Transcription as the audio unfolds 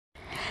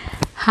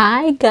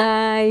Hi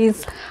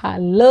guys,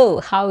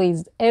 hello, how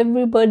is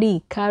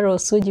everybody? Carol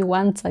Suji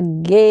once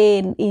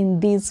again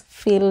in this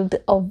field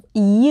of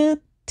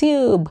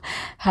YouTube.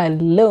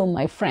 Hello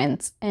my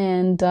friends,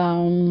 and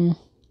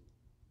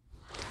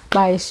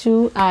by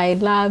Shu, I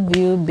love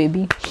you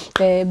baby,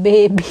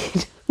 baby.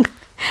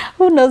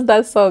 Who knows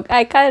that song?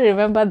 I can't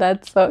remember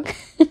that song.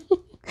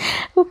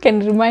 Who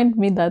can remind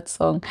me that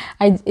song?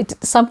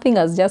 Something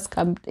has just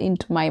come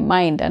into my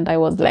mind and I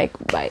was like,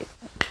 bye.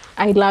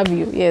 I love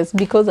you. Yes,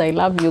 because I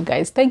love you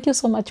guys. Thank you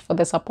so much for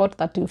the support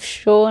that you've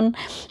shown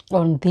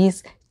on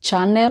this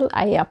channel.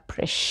 I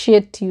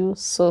appreciate you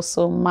so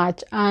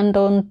much. And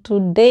on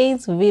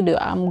today's video,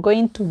 I'm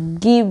going to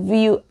give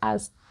you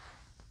just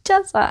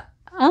a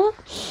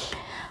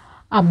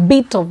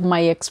bit of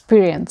my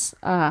experience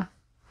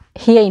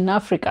here in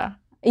Africa.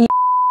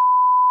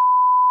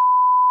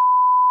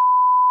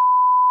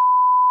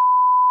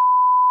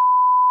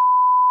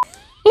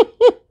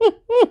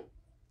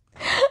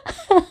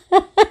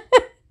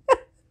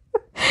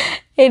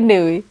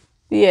 Anyway,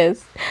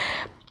 yes,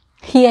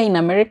 here in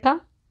America.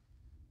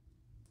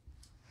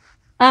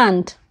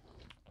 And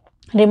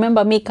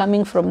remember me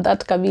coming from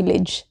that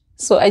village.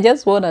 So I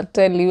just want to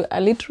tell you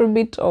a little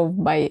bit of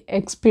my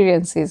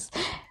experiences.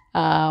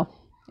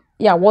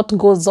 What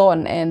goes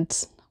on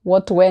and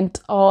what went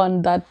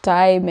on that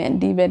time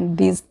and even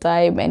this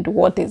time and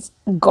what is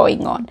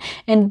going on.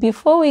 And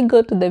before we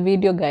go to the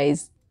video,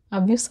 guys,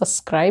 have you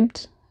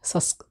subscribed?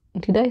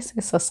 Did I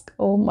say subscribe?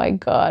 Oh my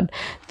God,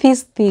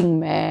 this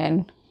thing,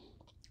 man.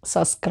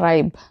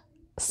 Subscribed.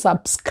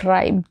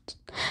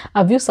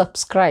 Have you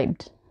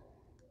subscribed?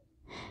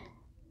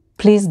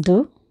 Please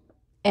do,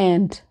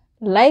 and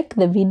like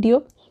the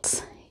video.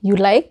 You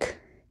like,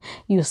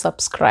 you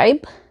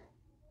subscribe,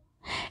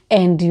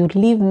 and you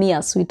leave me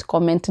a sweet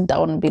comment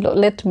down below.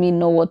 Let me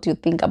know what you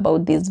think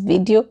about this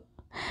video.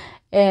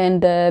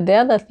 And the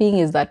other thing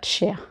is that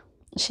share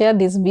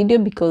this video,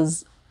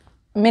 because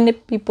many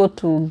people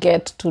to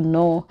get to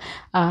know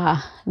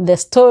the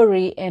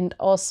story and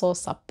also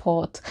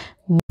support.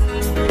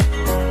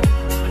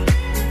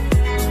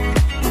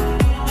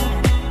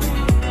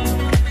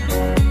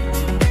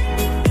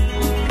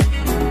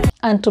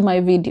 And to my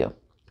video.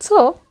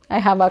 So I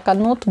have a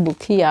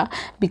notebook here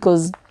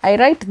because I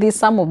write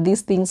some of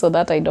these things so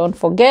that I don't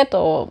forget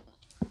or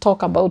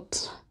talk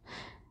about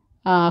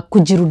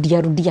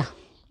kujirudia.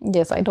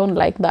 Yes, I don't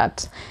like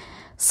that.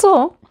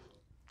 So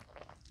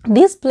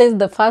this place,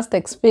 the first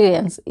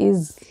experience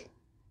is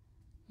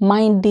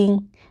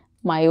minding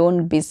my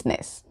own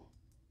business.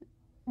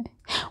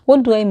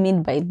 What do I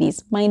mean by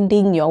this?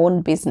 Minding your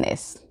own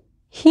business.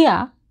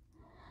 Here,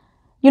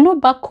 you know,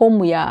 back home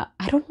we are,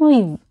 I don't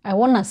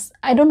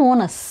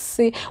want to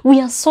say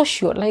we are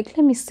social. Like,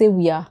 let me say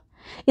we are,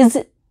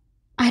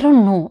 I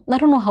don't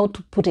know how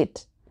to put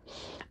it.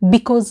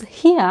 Because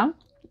here,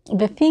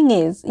 the thing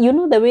is, you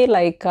know, the way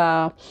like,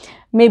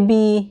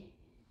 maybe,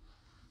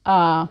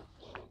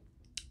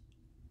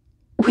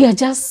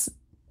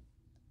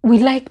 we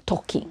like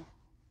talking,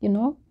 you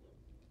know.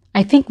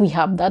 I think we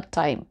have that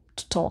time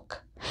to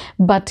talk.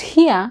 But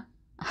here,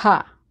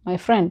 my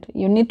friend,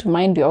 you need to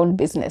mind your own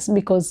business,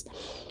 because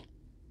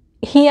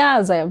here,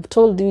 as I have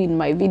told you in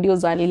my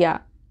videos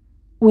earlier,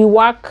 we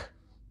work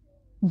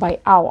by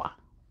hour.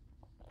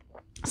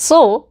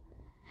 So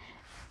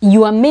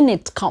your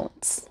minute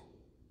counts.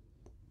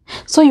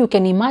 So you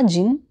can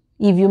imagine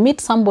if you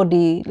meet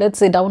somebody, let's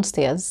say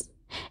downstairs,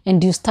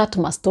 and you start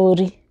my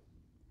story,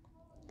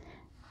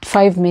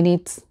 5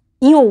 minutes,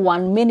 your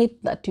 1 minute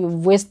that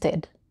you've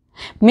wasted,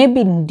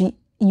 maybe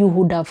you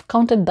would have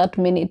counted that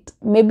minute,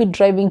 maybe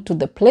driving to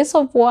the place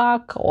of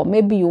work, or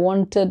maybe you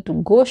wanted to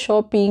go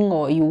shopping,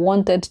 or you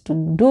wanted to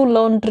do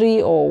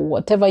laundry, or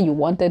whatever you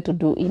wanted to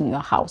do in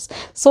your house.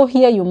 So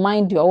here you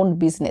mind your own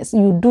business.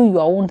 You do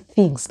your own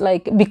things,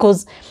 like,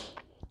 because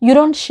you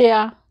don't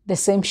share the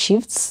same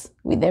shifts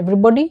with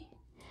everybody.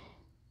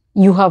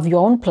 You have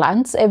your own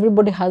plans.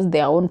 Everybody has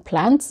their own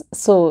plans.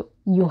 So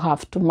you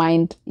have to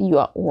mind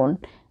your own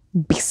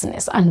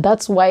business. And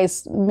that's why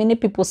many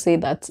people say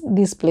that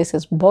this place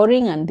is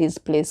boring and this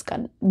place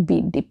can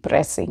be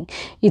depressing.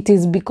 It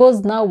is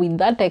because now with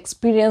that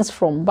experience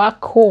from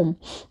back home,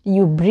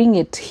 you bring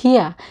it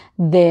here,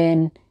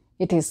 then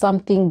it is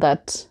something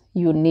that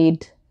you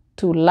need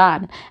to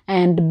learn.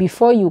 And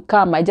before you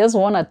come, I just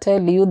want to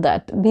tell you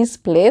that this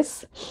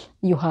place,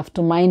 you have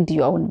to mind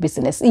your own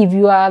business. If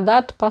you are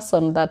that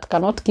person that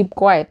cannot keep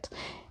quiet,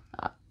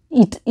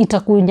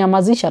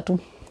 itakunyamazisha tu.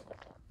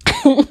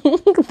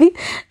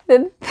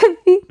 The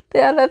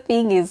other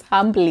thing is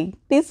humbling.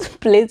 This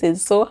place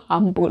is so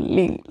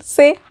humbling.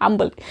 Say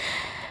humbling.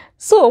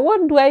 So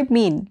what do I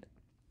mean?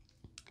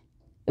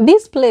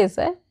 This place,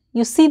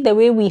 you see the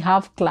way we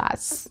have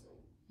class.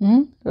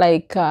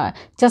 Like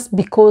just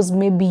because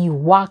maybe you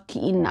work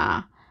in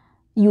a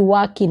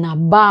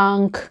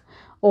bank,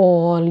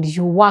 or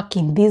you work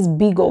in this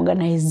big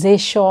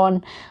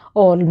organization,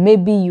 or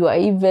maybe you are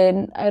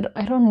even, I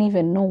don't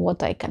even know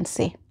what I can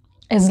say.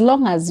 As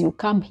long as you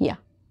come here,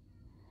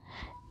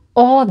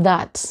 all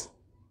that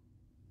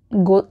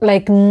go,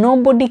 like,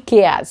 nobody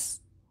cares.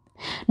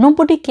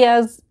 Nobody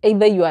cares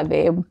either you are the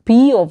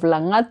MP of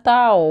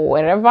Langata or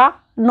wherever.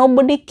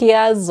 Nobody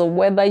cares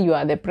whether you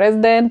are the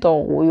president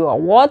or you are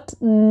what.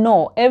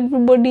 No,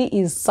 everybody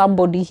is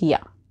somebody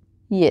here.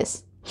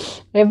 Yes,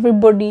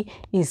 everybody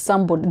is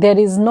somebody. There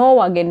is no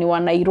wageni wa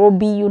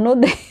Nairobi. You know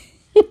the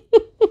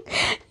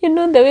you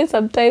know the way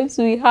sometimes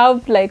we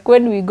have, like,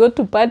 when we go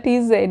to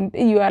parties and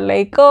you are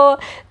like, oh,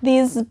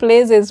 this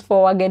place is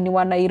for wageni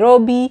wa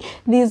Nairobi,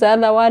 this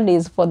other one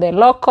is for the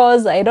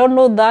locals. I don't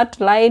know, that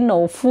line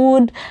of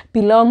food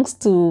belongs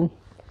to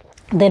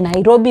the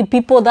Nairobi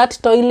people. That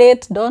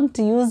toilet, don't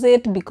use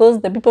it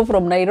because the people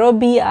from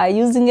Nairobi are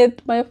using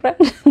it, my friend.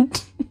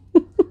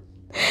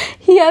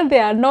 Here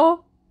there are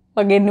no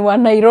wageni wa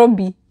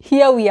Nairobi.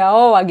 Here we are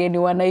all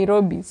wageni wa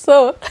Nairobi.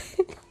 So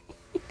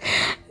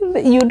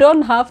you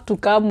don't have to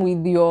come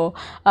with your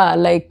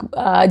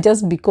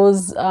just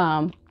because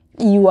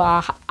you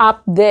are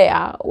up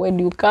there. When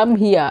you come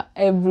here,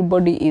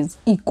 everybody is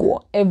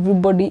equal.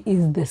 Everybody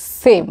is the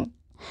same.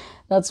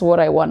 That's what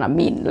I want to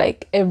mean.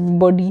 Like,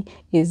 everybody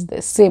is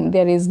the same.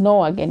 There is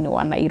no wageni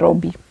wa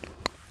Nairobi.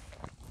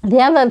 The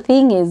other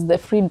thing is the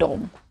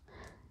freedom.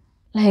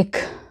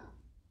 Like,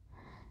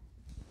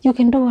 you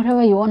can do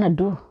whatever you want to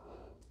do.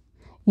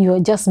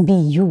 You just be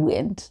you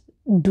and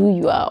do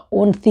your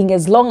own thing,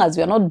 as long as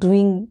you're not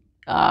doing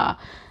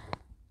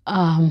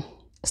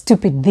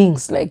stupid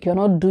things. Like, you're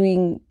not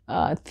doing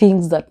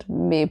things that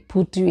may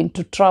put you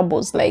into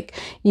troubles. Like,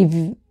 if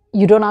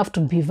you don't have to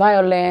be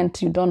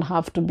violent, you don't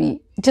have to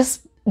be,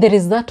 just, there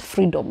is that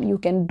freedom. You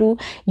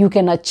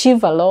can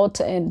achieve a lot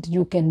and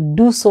you can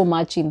do so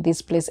much in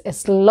this place,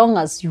 as long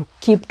as you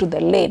keep to the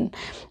lane.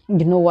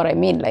 You know what I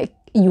mean? Like,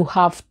 you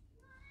have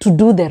to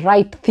do the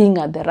right thing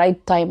at the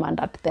right time and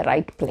at the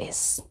right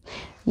place.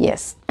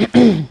 Yes.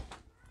 The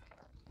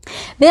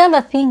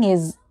other thing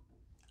is,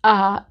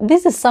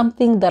 this is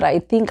something that I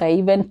think I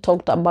even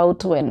talked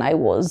about when I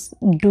was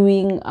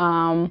doing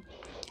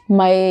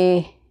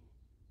my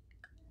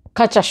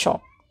culture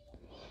shop.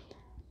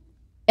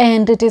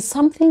 And it is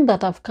something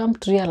that I've come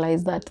to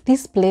realize, that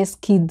this place,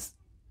 kids,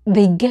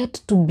 they get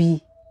to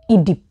be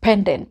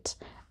independent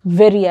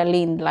very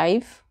early in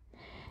life.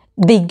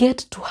 They get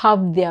to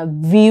have their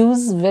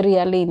views very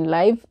early in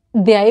life.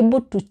 They are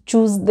able to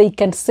choose. They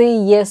can say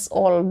yes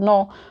or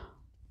no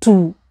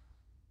to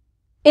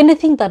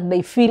anything that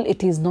they feel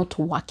it is not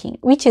working,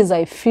 which is,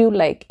 I feel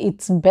like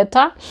it's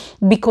better,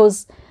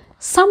 because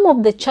some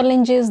of the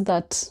challenges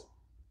that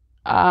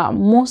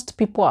most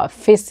people are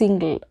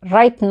facing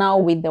right now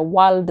with the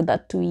world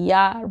that we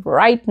are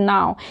right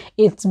now,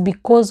 it's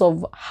because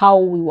of how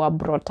we were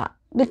brought up.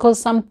 Because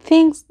some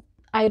things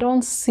I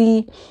don't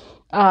see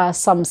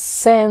some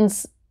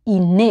sense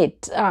in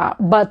it,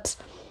 but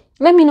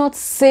let me not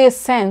say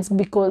sense,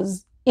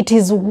 because it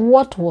is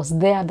what was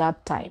there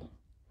that time.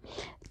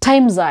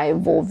 Times are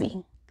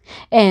evolving,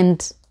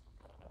 and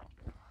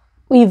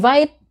if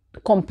I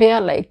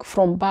compare, like,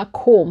 from back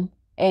home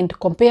and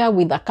compare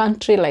with a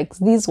country like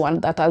this one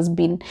that has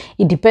been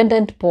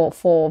independent for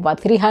over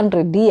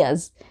 300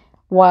 years,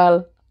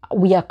 while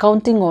we are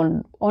counting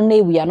on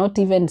only, we are not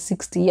even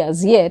 60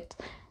 years yet,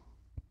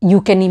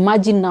 you can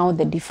imagine now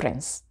the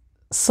difference.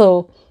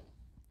 So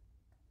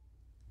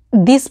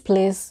this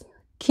place,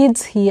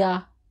 kids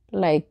here,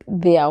 like,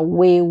 they are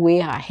way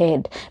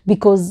ahead,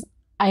 because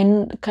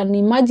I can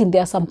imagine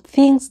there are some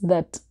things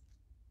that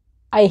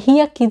I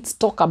hear kids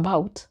talk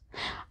about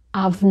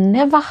I've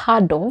never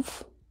heard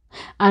of,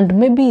 and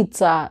maybe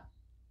it's like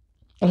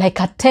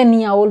a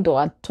 10-year-old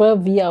or a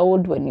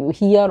 12-year-old when you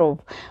hear of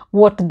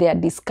what they are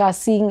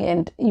discussing,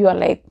 and you are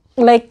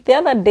like the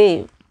other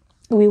day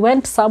we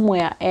went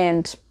somewhere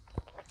and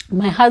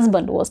my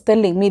husband was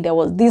telling me there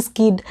was this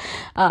kid,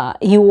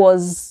 he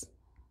was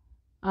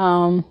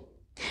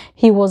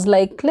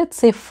like, let's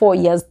say 4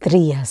 years, 3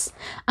 years.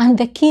 And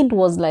the kid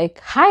was like,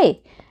 hi,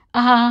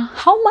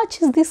 how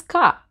much is this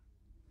car?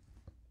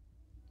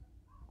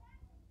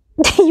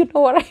 You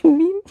know what I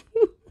mean?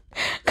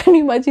 Can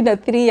you imagine a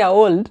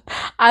 3-year-old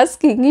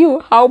asking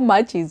you, how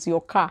much is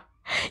your car?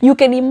 You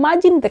can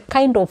imagine the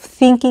kind of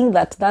thinking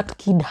that that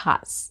kid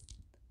has.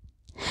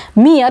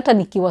 Me, hata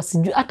nikiwa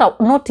sijui, hata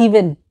not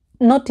even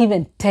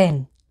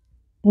 10,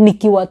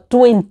 nikiwa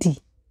 20,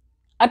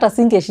 hata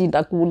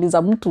singeshinda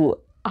kuuliza mtu,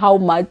 how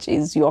much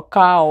is your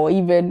car, or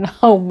even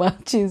how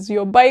much is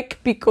your bike,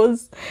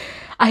 because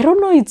I don't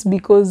know, it's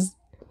because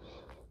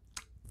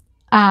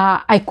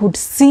I could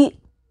see,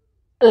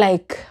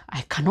 like,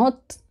 I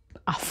cannot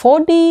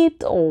afford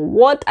it or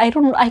what. I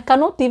don't know. I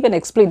cannot even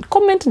explain.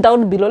 Comment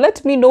down below.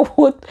 Let me know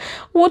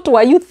what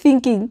were you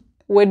thinking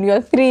when you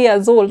are 3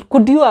 years old.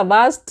 Could you have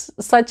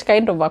asked such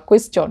kind of a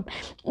question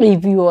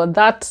if you are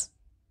that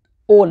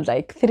old,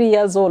 like 3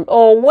 years old?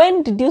 Or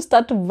when did you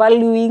start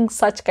valuing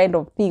such kind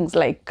of things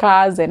like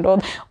cars and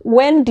all?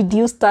 When did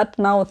you start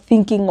now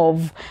thinking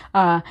of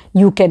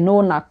you can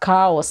own a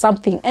car or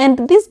something?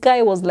 And this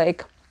guy was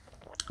like,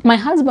 my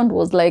husband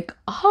was like,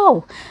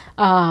 oh,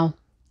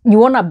 you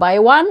want to buy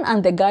one?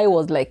 And the guy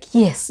was like,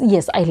 yes,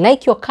 I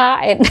like your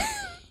car. And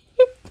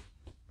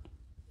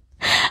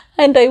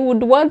And I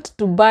would want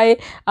to buy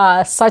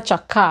such a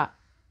car.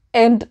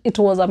 And it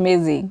was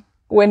amazing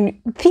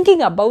when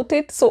thinking about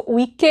it. So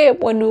we came,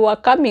 when we were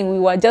coming, we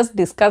were just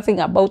discussing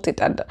about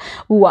it, and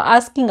we were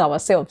asking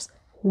ourselves,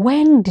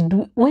 when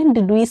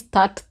did we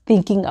start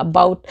thinking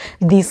about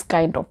these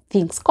kind of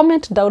things?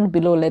 Comment down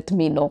below, let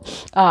me know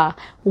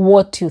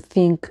what you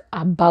think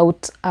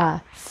about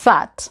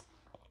that.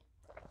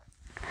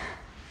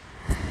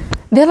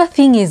 The other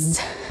thing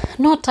is,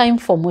 no time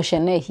for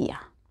moshene here.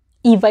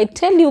 If I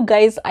tell you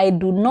guys I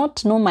do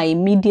not know my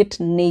immediate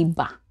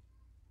neighbor,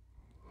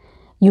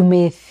 you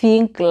may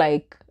think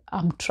like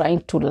I'm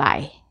trying to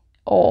lie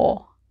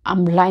or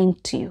I'm lying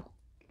to you,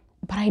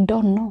 but I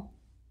don't know.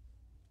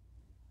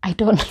 I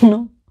don't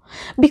know,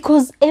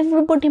 because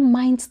everybody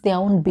minds their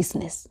own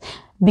business.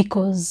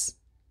 Because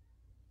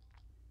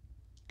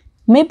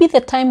maybe the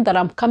time that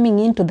I'm coming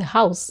into the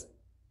house,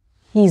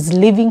 he's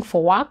leaving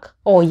for work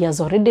or he has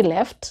already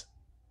left.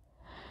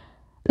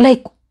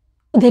 Like,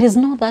 there is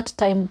no that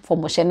time for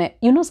moshene.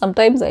 You know,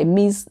 sometimes I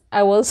miss,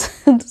 I was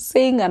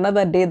saying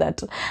another day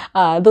that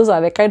those are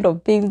the kind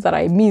of things that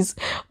I miss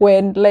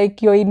when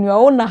like you're in your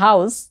own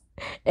house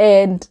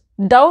and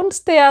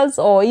downstairs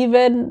or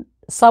even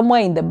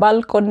somewhere in the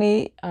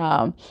balcony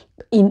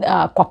in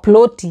kwa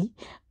ploti,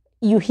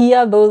 you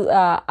hear those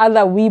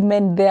other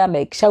women there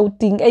like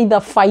shouting,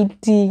 either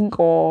fighting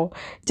or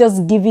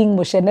just giving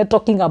moshene,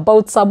 talking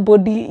about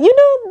somebody, you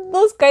know,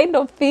 those kind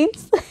of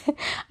things.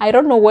 I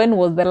don't know when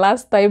was the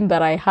last time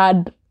that I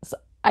had,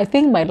 I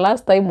think my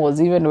last time was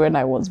even when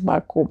I was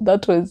back home.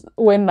 That was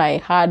when I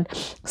had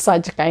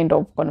such kind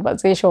of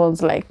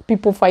conversations, like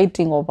people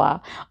fighting over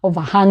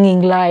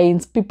hanging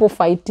lines, people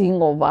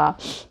fighting over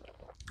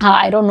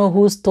I don't know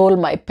who stole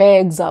my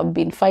pegs. I've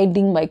been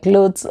finding my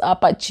clothes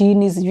hapa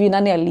chini. Sijui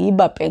nani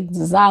aliiba pegs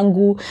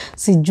zangu.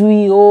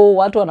 Sijui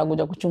watu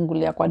wanakuja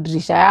kuchungulia kwa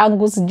dirisha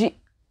yangu. Sijui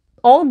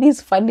all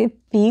these funny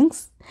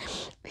things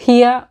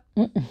here.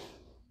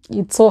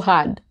 It's so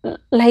hard.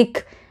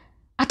 Like,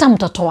 hata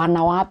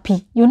mtatoana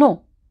wapi, you know?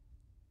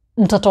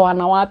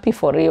 Mtatoana wapi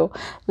for real?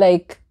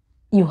 Like,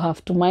 you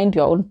have to mind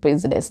your own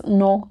business.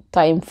 No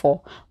time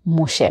for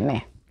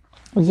moshene.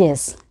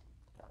 Yes.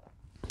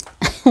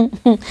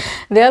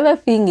 The other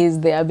thing is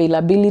the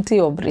availability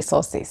of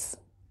resources.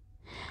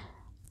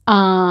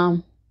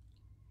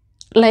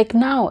 Like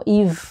now,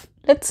 if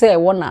let's say I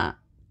wanna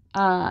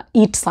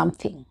eat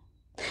something,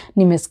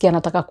 nimesikia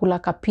nataka kula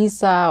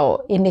kapisa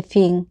or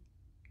anything,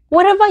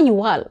 wherever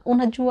you are,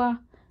 unajua.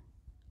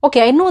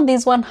 Okay, I know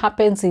this one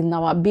happens in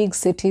our big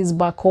cities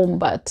back home,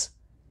 but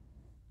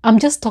I'm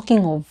just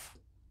talking of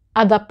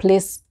other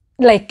places,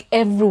 like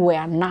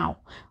everywhere now.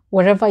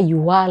 Wherever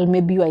you are,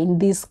 maybe you are in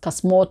this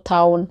small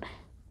town.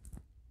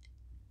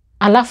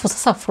 Alafu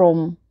sasa,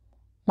 from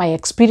my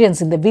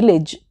experience in the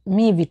village,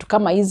 mi vitu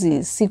kama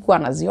hizi sikuwa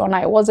naziona.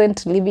 I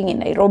wasn't living in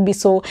Nairobi,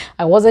 so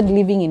I wasn't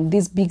living in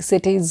these big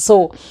cities.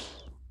 So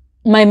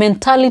my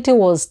mentality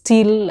was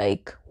still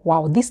like,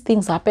 wow, these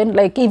things happen.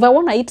 Like, if I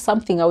want to eat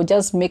something, I would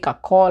just make a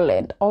call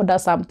and order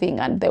something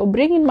and they'll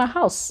bring in my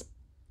house.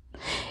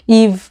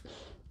 If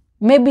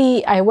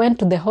maybe I went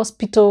to the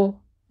hospital,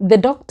 the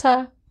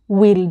doctor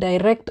will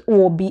direct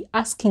or be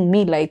asking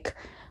me like,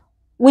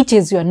 which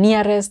is your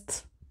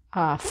nearest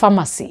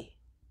pharmacy,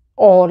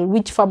 or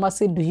which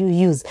pharmacy do you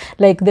use?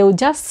 Like, they will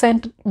just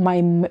send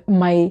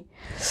my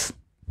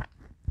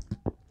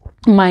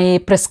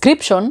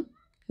prescription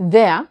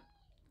there,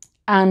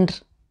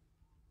 and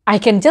I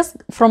can just,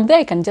 from there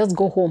I can just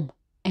go home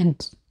and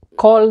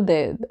call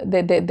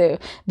the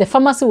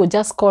pharmacy will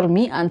just call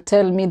me and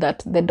tell me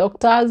that the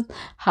doctor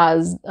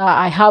has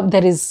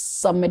there is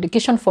some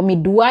medication for me.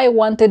 Do I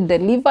want it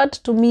delivered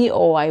to me,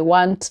 or I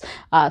want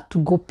to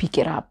go pick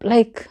it up?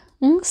 Like,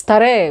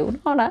 starehe,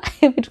 unaona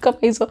vitu kama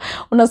hizo,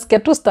 unasikia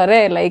tu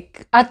starehe,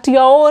 like at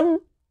your own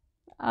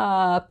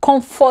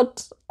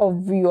comfort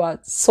of your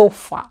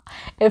sofa.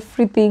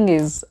 Everything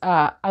is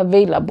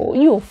available,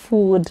 your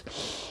food,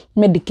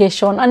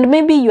 medication, and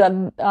maybe you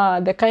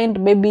are the kind,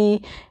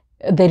 maybe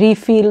the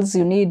refills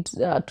you need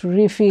to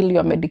refill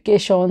your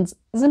medications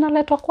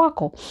zinaletwa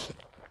kwako.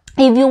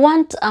 If you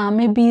want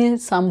maybe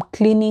some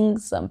cleaning,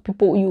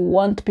 you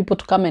want people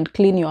to come and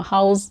clean your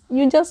house,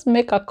 you just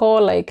make a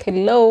call like,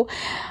 hello,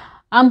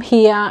 I'm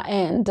here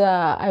and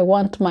I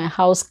want my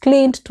house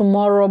cleaned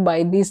tomorrow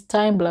by this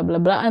time, blah, blah,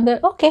 blah. And then,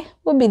 okay,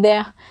 we'll be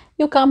there.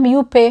 You come,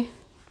 you pay.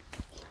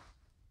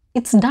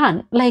 It's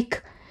done.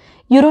 Like,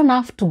 you don't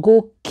have to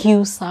go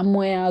queue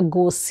somewhere,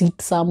 go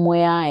sit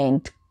somewhere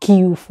and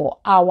queue for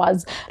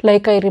hours.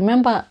 Like, I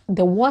remember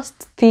the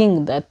worst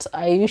thing that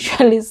I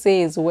usually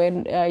say is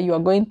when you are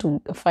going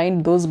to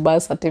find those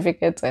birth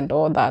certificates and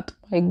all that.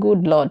 My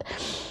good Lord.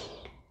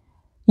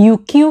 You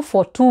queue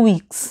for 2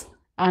 weeks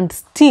and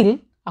still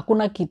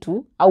hakuna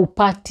kitu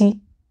haupati.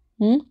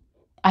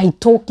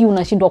 Haitoki,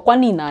 unashindwa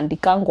kwani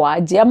inaandikangwa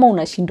aje, ama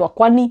unashindwa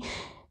kwani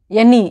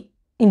yani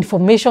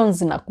information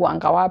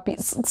zinakuanga wapi.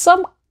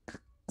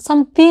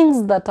 Some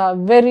things that are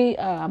very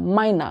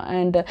minor.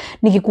 And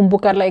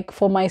nikikumbuka, like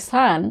for my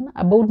son,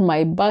 about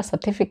my birth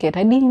certificate,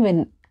 I didn't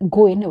even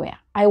go anywhere.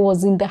 I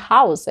was in the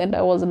house and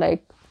I was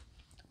like,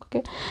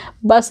 Okay,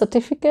 birth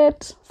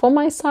certificate for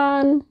my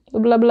son,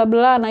 blah blah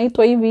blah,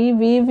 naitwa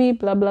hivi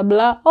blah blah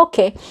blah.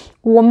 Okay,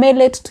 we'll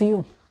mail it to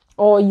you,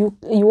 or you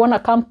want to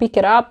come pick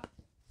it up,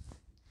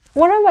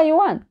 whatever you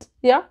want.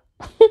 Yeah.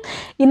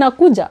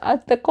 Inakuja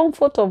at the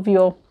comfort of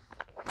your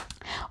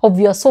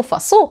sofa.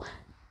 So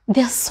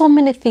there are so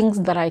many things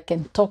that I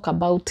can talk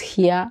about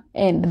here,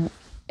 and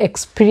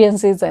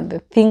experiences and the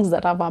things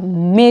that have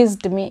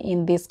amazed me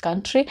in this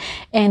country.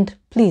 And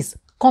please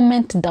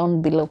comment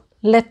down below.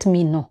 Let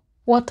me know,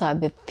 what are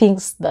the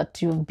things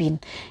that you've been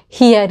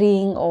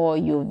hearing or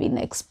you've been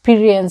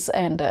experiencing,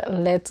 and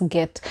let's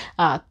get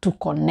to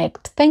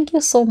connect. Thank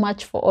you so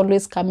much for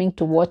always coming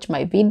to watch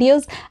my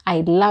videos.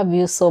 I love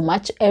you so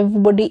much.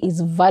 Everybody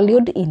is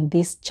valued in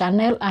this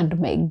channel, and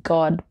may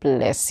God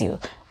bless you.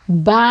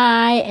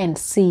 Bye, and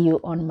see you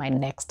on my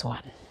next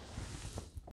one.